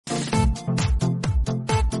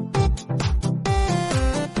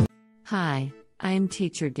Hi, I am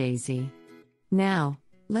Teacher Daisy. Now,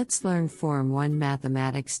 let's learn Form 1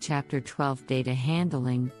 Mathematics Chapter 12 Data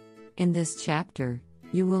Handling. In this chapter,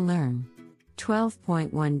 you will learn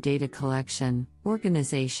 12.1 Data Collection,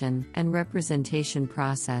 Organization, and Representation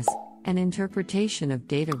Process, and Interpretation of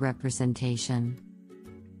Data Representation.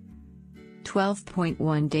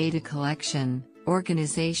 12.1 Data Collection,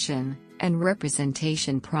 Organization, and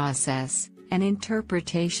Representation Process, and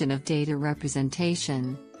Interpretation of Data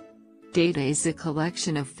Representation. Data is a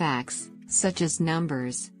collection of facts, such as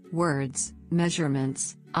numbers, words,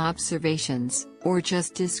 measurements, observations, or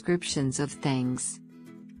just descriptions of things.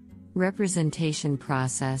 Representation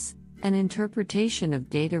process, and interpretation of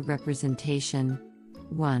data representation.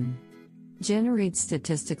 1. Generate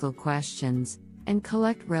statistical questions, and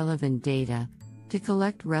collect relevant data. To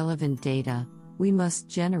collect relevant data, we must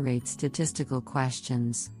generate statistical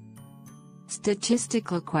questions.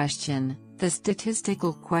 Statistical question. The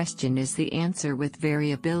statistical question is the answer with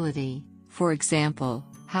variability. For example,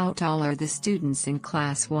 how tall are the students in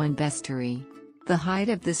Class 1 Bestiary? The height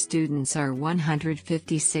of the students are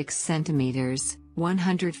 156 centimeters,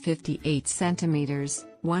 158 centimeters,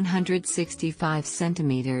 165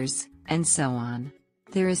 centimeters, and so on.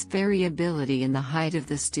 There is variability in the height of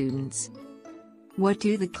the students. What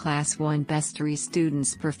do the Class 1 Bestiary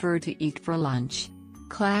students prefer to eat for lunch?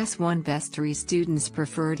 Class 1 Bestiary students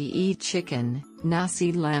prefer to eat chicken,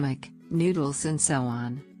 nasi lemak, noodles, and so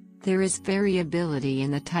on. There is variability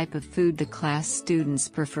in the type of food the class students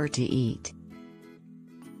prefer to eat.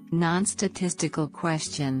 Non-statistical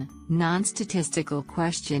question. Non-statistical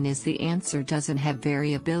question is the answer doesn't have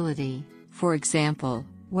variability. For example,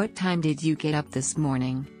 what time did you get up this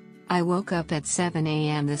morning? I woke up at 7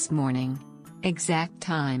 a.m. this morning. Exact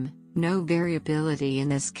time, no variability in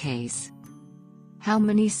this case. How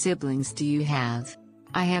many siblings do you have?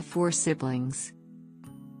 I have 4 siblings.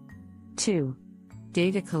 2.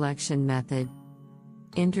 Data collection method.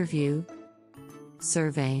 Interview,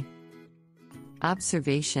 survey,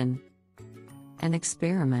 observation, and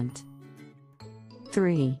experiment.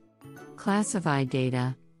 3. Classify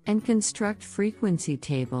data, and construct frequency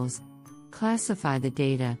tables. Classify the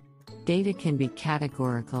data. Data can be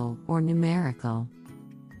categorical or numerical.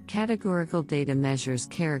 Categorical data measures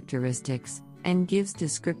characteristics, and gives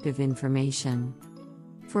descriptive information.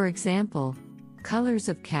 For example, colors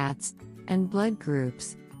of cats, and blood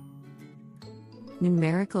groups.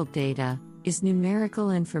 Numerical data is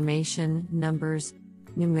numerical information, numbers.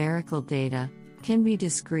 Numerical data can be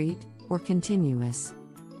discrete or continuous.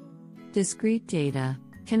 Discrete data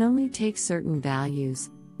can only take certain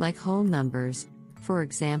values, like whole numbers, for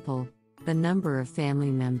example, the number of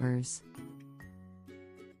family members.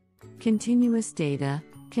 Continuous data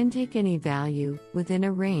can take any value within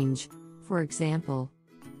a range, for example,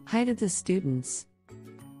 height of the students.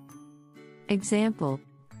 Example: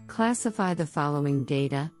 classify the following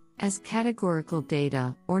data as categorical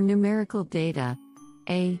data or numerical data.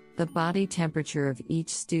 A. The body temperature of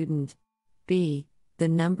each student. B. The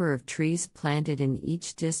number of trees planted in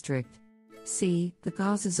each district. C. The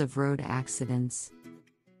causes of road accidents.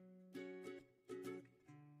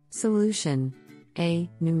 Solution: A.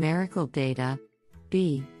 Numerical data.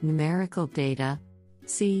 B. Numerical data.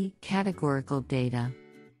 C. Categorical data.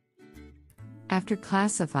 After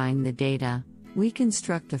classifying the data, we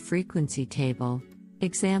construct a frequency table.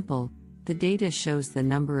 Example: the data shows the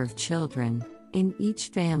number of children in each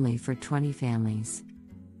family for 20 families.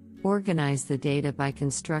 Organize the data by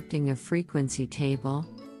constructing a frequency table.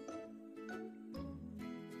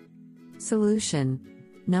 Solution: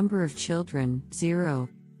 number of children 0,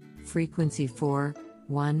 frequency 4,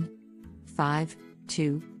 1, 5,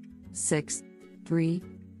 2, 6, 3,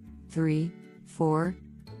 3, 4,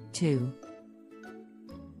 2.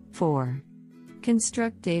 4.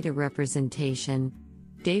 Construct data representation.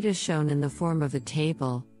 Data shown in the form of a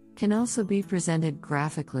table can also be presented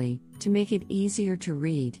graphically to make it easier to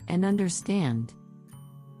read and understand.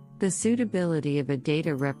 The suitability of a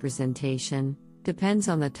data representation depends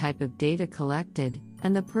on the type of data collected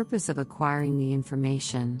and the purpose of acquiring the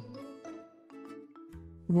information.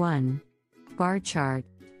 1. Bar chart,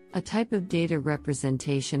 a type of data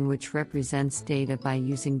representation which represents data by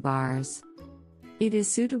using bars. It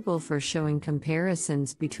is suitable for showing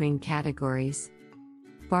comparisons between categories.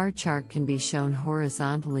 Bar chart can be shown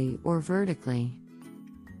horizontally or vertically.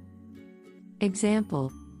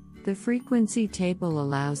 Example: the frequency table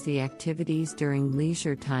allows the activities during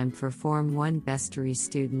leisure time for Form 1 Bestiary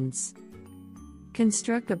students.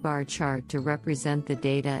 Construct a bar chart to represent the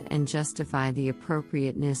data and justify the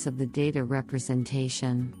appropriateness of the data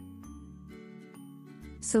representation.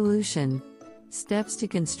 Solution: steps to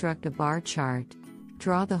construct a bar chart.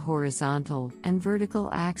 draw the horizontal and vertical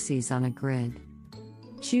axes on a grid.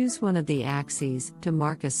 Choose one of the axes to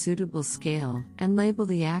mark a suitable scale and label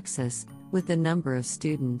the axis with the number of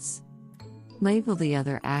students. Label the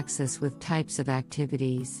other axis with types of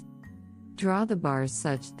activities. Draw the bars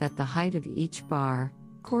such that the height of each bar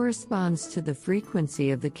corresponds to the frequency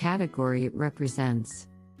of the category it represents.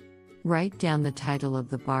 Write down the title of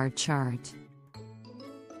the bar chart.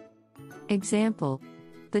 Example: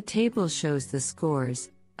 the table shows the scores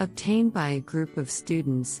obtained by a group of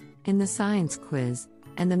students in the science quiz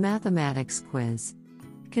and the mathematics quiz.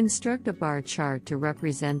 Construct a bar chart to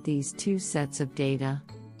represent these two sets of data.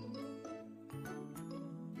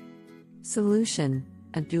 Solution: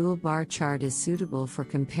 a dual bar chart is suitable for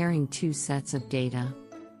comparing two sets of data.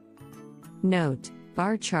 Note: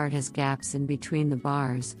 bar chart has gaps in between the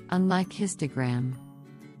bars, unlike histogram.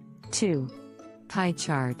 2. Pie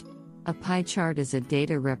chart. A pie chart is a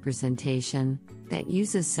data representation that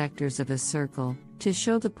uses sectors of a circle to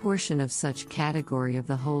show the portion of such category of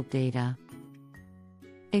the whole data.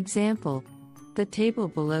 Example: the table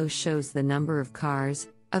below shows the number of cars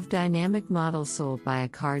of dynamic model sold by a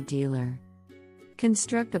car dealer.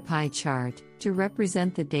 Construct a pie chart to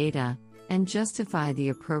represent the data and justify the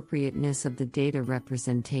appropriateness of the data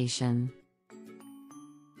representation.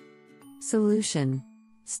 Solution: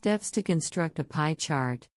 steps to construct a pie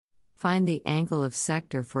chart. Find the angle of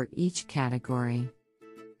sector for each category.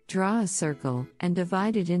 Draw a circle and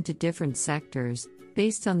divide it into different sectors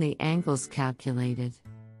based on the angles calculated.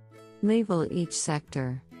 Label each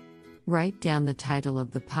sector. Write down the title of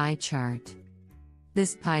the pie chart.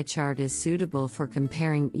 This pie chart is suitable for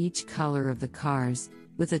comparing each color of the cars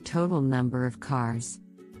with a total number of cars.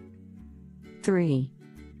 3.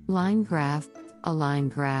 Line graph. A line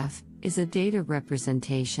graph is a data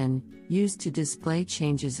representation used to display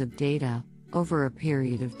changes of data over a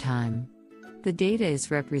period of time. The data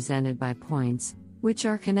is represented by points, which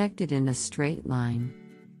are connected in a straight line.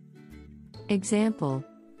 Example: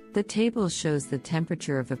 the table shows the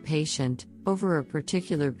temperature of a patient over a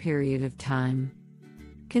particular period of time.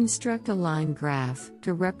 Construct a line graph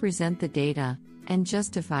to represent the data and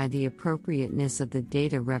justify the appropriateness of the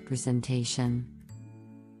data representation.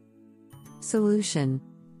 Solution: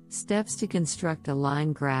 steps to construct a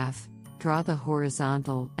line graph. Draw the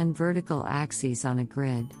horizontal and vertical axes on a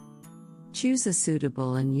grid. Choose a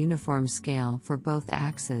suitable and uniform scale for both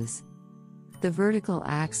axes. The vertical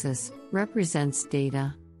axis represents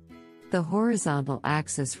data. The horizontal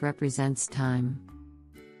axis represents time.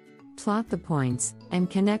 Plot the points and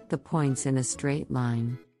connect the points in a straight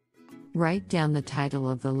line. Write down the title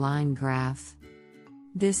of the line graph.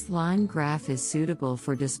 This line graph is suitable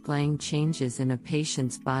for displaying changes in a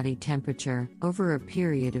patient's body temperature over a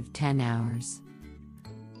period of 10 hours.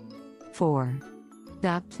 4.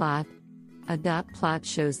 Dot plot. A dot plot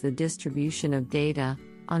shows the distribution of data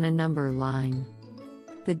on a number line.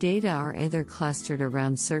 The data are either clustered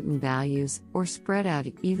around certain values or spread out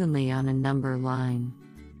evenly on a number line.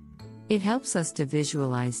 It helps us to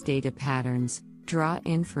visualize data patterns, draw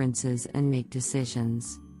inferences, and make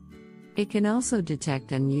decisions. It can also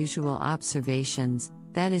detect unusual observations,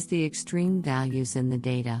 that is, the extreme values in the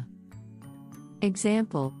data.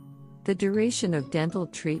 Example: the duration of dental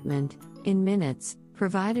treatment, in minutes,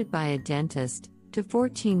 provided by a dentist to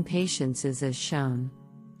 14 patients is as shown.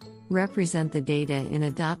 Represent the data in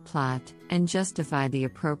a dot plot and justify the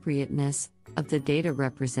appropriateness of the data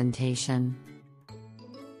representation.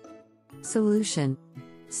 Solution: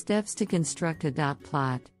 steps to construct a dot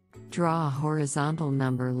plot. Draw a horizontal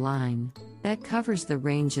number line that covers the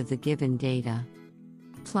range of the given data.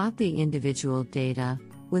 Plot the individual data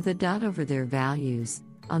with a dot over their values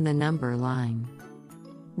on the number line.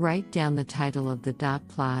 Write down the title of the dot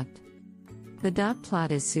plot. The dot plot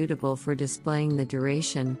is suitable for displaying the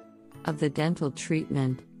duration of the dental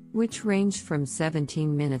treatment, which ranged from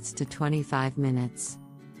 17 minutes to 25 minutes.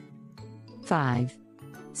 5.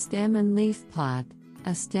 Stem and leaf plot.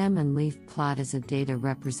 A stem and leaf plot is a data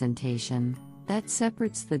representation that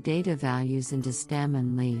separates the data values into stem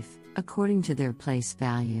and leaf according to their place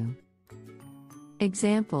value.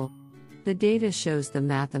 Example: the data shows the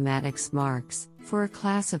mathematics marks for a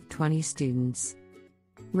class of 20 students.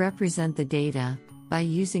 Represent the data by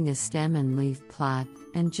using a stem and leaf plot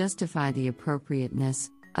and justify the appropriateness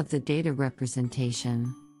of the data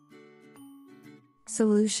representation.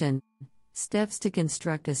 Solution: steps to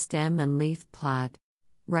construct a stem and leaf plot.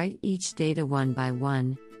 Write each data one by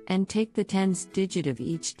one, and take the tens digit of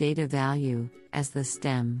each data value as the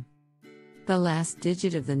stem. The last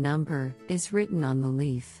digit of the number is written on the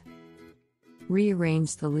leaf.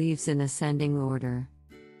 Rearrange the leaves in ascending order.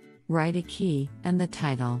 Write a key and the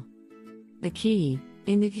title. The key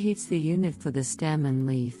indicates the unit for the stem and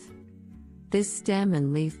leaf. This stem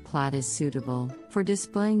and leaf plot is suitable for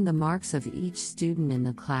displaying the marks of each student in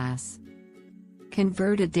the class.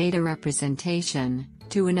 Convert a data representation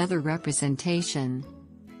to another representation.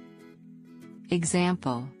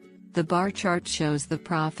 Example: the bar chart shows the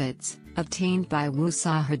profits obtained by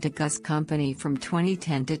Wusaha Company from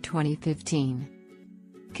 2010 to 2015.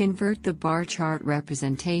 Convert the bar chart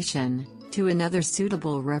representation to another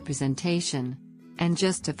suitable representation, and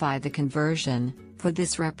justify the conversion for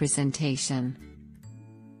this representation.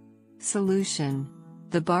 Solution: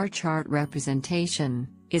 the bar chart representation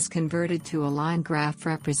is converted to a line graph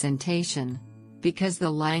representation, because the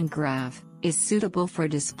line graph is suitable for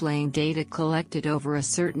displaying data collected over a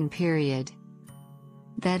certain period.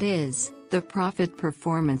 That is, the profit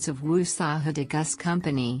performance of Wusaha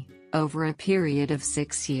Company over a period of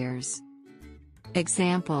 6 years.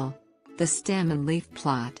 Example: the stem and leaf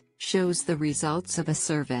plot shows the results of a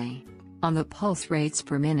survey on the pulse rates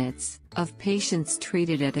per minutes of patients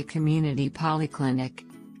treated at a community polyclinic.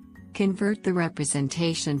 Convert the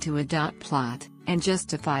representation to a dot plot and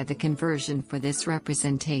justify the conversion for this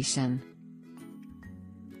representation.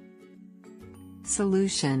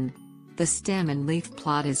 Solution: the stem and leaf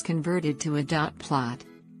plot is converted to a dot plot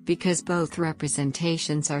because both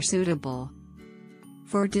representations are suitable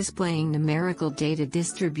for displaying numerical data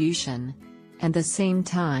distribution, and at the same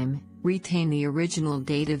time, retain the original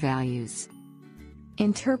data values.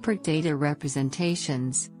 Interpret data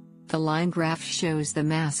representations. The line graph shows the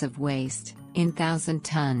mass of waste, in 1,000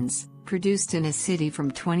 tons, produced in a city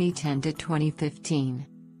from 2010 to 2015.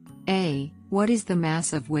 A. What is the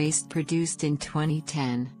mass of waste produced in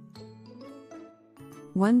 2010?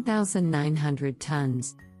 1,900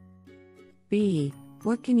 tons. B.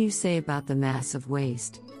 What can you say about the mass of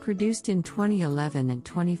waste produced in 2011 and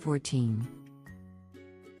 2014?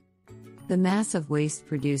 The mass of waste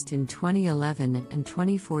produced in 2011 and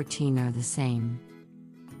 2014 are the same.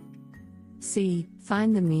 C.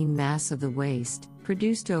 Find the mean mass of the waste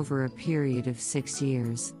produced over a period of 6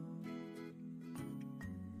 years.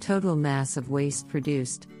 Total mass of waste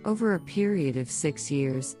produced over a period of 6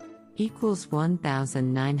 years equals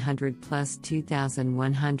 1,900 plus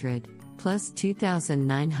 2,100 plus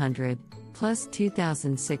 2,900 plus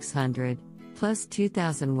 2,600 plus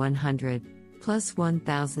 2,100 plus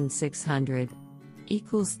 1,600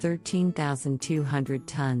 equals 13,200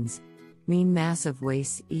 tons. Mean mass of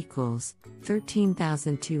waste equals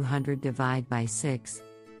 13,200 divided by 6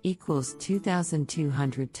 equals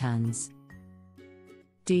 2,200 tons.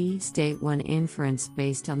 D. State one inference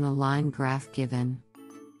based on the line graph given.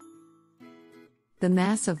 The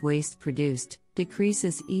mass of waste produced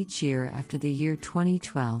decreases each year after the year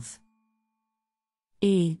 2012.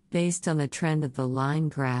 E. Based on the trend of the line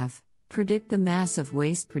graph, predict the mass of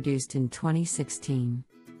waste produced in 2016.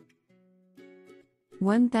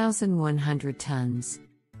 1,100 tons.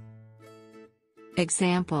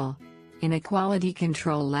 Example: in a quality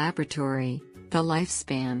control laboratory, the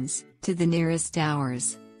lifespans, to the nearest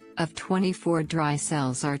hours, of 24 dry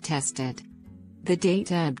cells are tested. The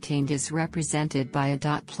data obtained is represented by a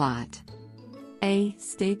dot plot. A.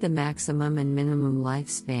 State the maximum and minimum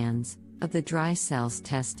lifespans of the dry cells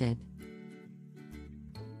tested.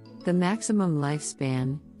 The maximum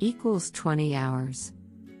lifespan equals 20 hours.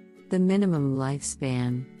 The minimum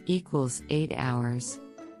lifespan equals 8 hours.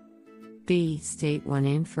 B. State one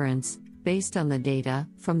inference based on the data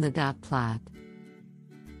from the dot plot.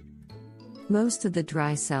 Most of the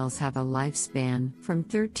dry cells have a lifespan from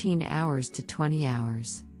 13 hours to 20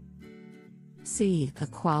 hours. C. A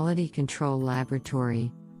quality control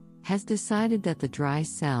laboratory has decided that the dry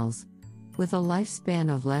cells, with a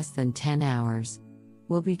lifespan of less than 10 hours,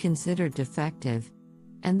 will be considered defective,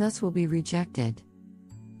 and thus will be rejected.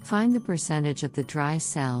 Find the percentage of the dry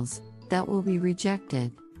cells that will be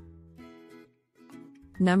rejected.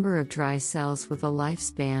 Number of dry cells with a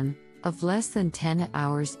lifespan of less than 10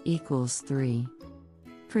 hours equals 3.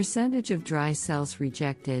 Percentage of dry cells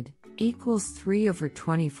rejected equals 3 over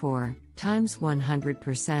 24 times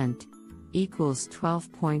 100% equals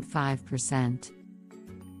 12.5%.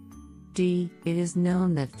 D. It is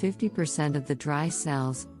known that 50% of the dry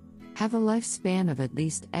cells have a lifespan of at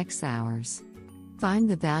least X hours. Find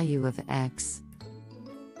the value of X.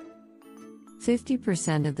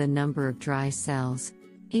 50% of the number of dry cells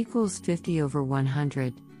equals 50 over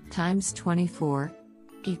 100 times 24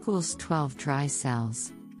 equals 12 dry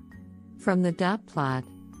cells. From the dot plot,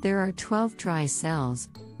 there are 12 dry cells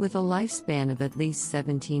with a lifespan of at least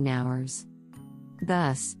 17 hours.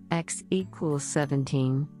 Thus, X equals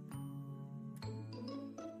 17.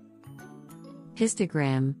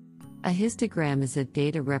 Histogram. A histogram is a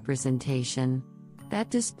data representation that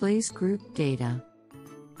displays group data.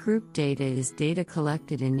 Group data is data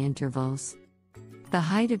collected in intervals. The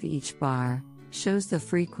height of each bar shows the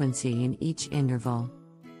frequency in each interval.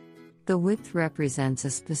 The width represents a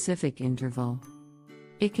specific interval.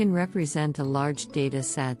 It can represent a large data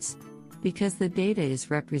sets, because the data is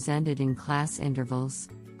represented in class intervals.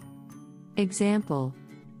 Example: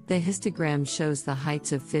 the histogram shows the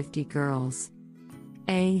heights of 50 girls.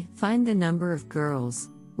 A. Find the number of girls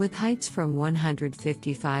with heights from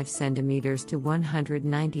 155 centimeters to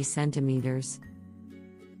 190 centimeters.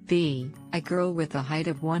 B. A girl with a height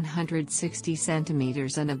of 160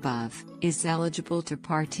 centimeters and above is eligible to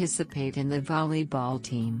participate in the volleyball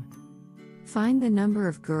team. Find the number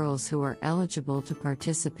of girls who are eligible to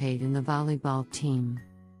participate in the volleyball team.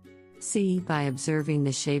 C. By observing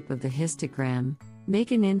the shape of the histogram,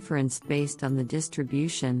 make an inference based on the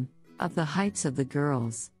distribution of the heights of the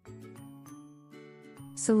girls.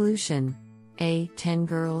 Solution: A. 10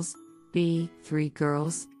 girls. B. 3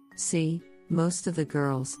 girls. C. Most of the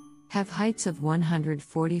girls have heights of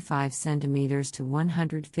 145 centimeters to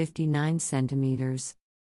 159 centimeters.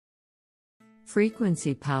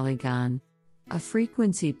 Frequency polygon. A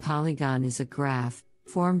frequency polygon is a graph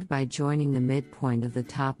formed by joining the midpoint of the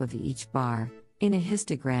top of each bar in a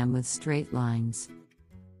histogram with straight lines.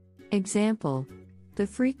 Example: the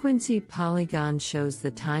frequency polygon shows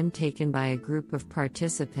the time taken by a group of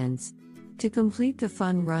participants to complete the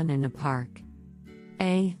fun run in a park.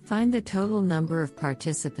 A. Find the total number of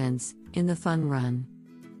participants in the fun run.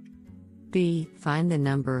 B. Find the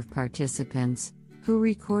number of participants who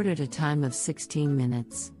recorded a time of 16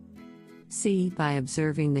 minutes. C. By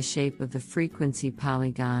observing the shape of the frequency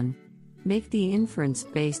polygon, make the inference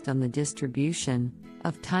based on the distribution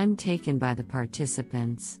of time taken by the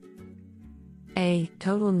participants. A.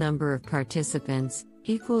 Total number of participants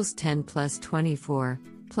equals 10 plus 24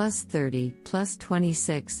 plus 30 plus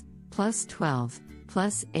 26 plus 12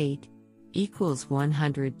 plus 8 equals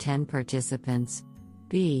 110 participants.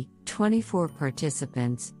 B. 24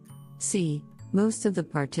 participants. C. Most of the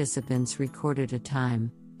participants recorded a time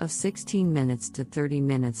of 16 minutes to 30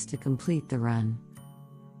 minutes to complete the run.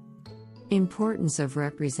 Importance of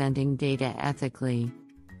representing data ethically.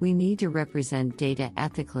 We need to represent data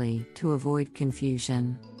ethically to avoid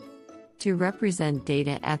confusion. To represent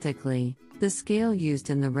data ethically, the scale used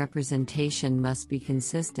in the representation must be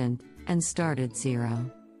consistent and start at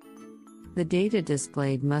 0. The data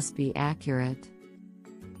displayed must be accurate.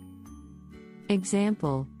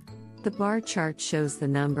 Example: the bar chart shows the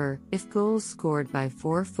number if goals scored by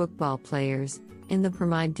 4 football players in the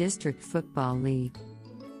Permai District Football League.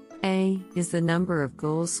 A. Is the number of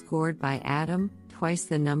goals scored by Adam twice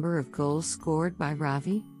the number of goals scored by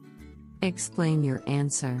Ravi? Explain your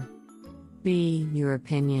answer. B. Your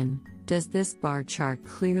opinion. Does this bar chart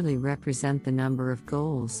clearly represent the number of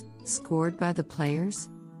goals scored by the players?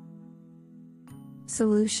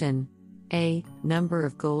 Solution: A. Number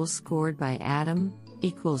of goals scored by Adam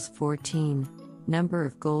equals 14. Number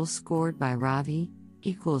of goals scored by Ravi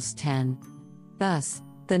equals 10. Thus,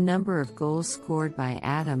 the number of goals scored by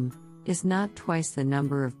Adam is not twice the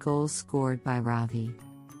number of goals scored by Ravi.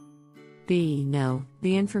 B. No,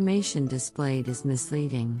 the information displayed is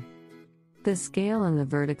misleading. The scale on the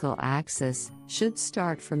vertical axis should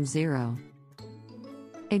start from 0.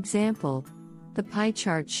 Example: the pie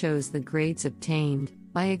chart shows the grades obtained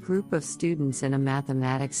by a group of students in a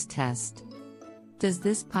mathematics test. Does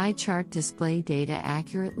this pie chart display data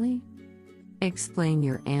accurately? Explain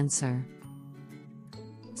your answer.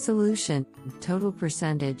 Solution: total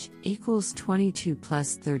percentage equals 22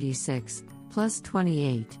 plus 36 plus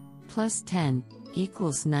 28 plus 10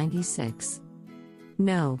 equals 96.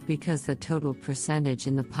 No, because the total percentage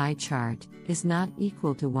in the pie chart is not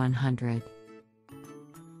equal to 100.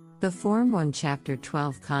 The Form 1 Chapter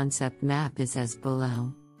 12 concept map is as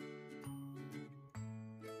below.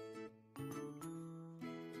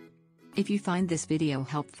 If you find this video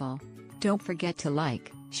helpful, don't forget to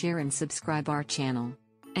like, share and subscribe our channel.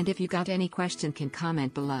 And if you got any question can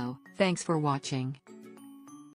comment below. Thanks for watching.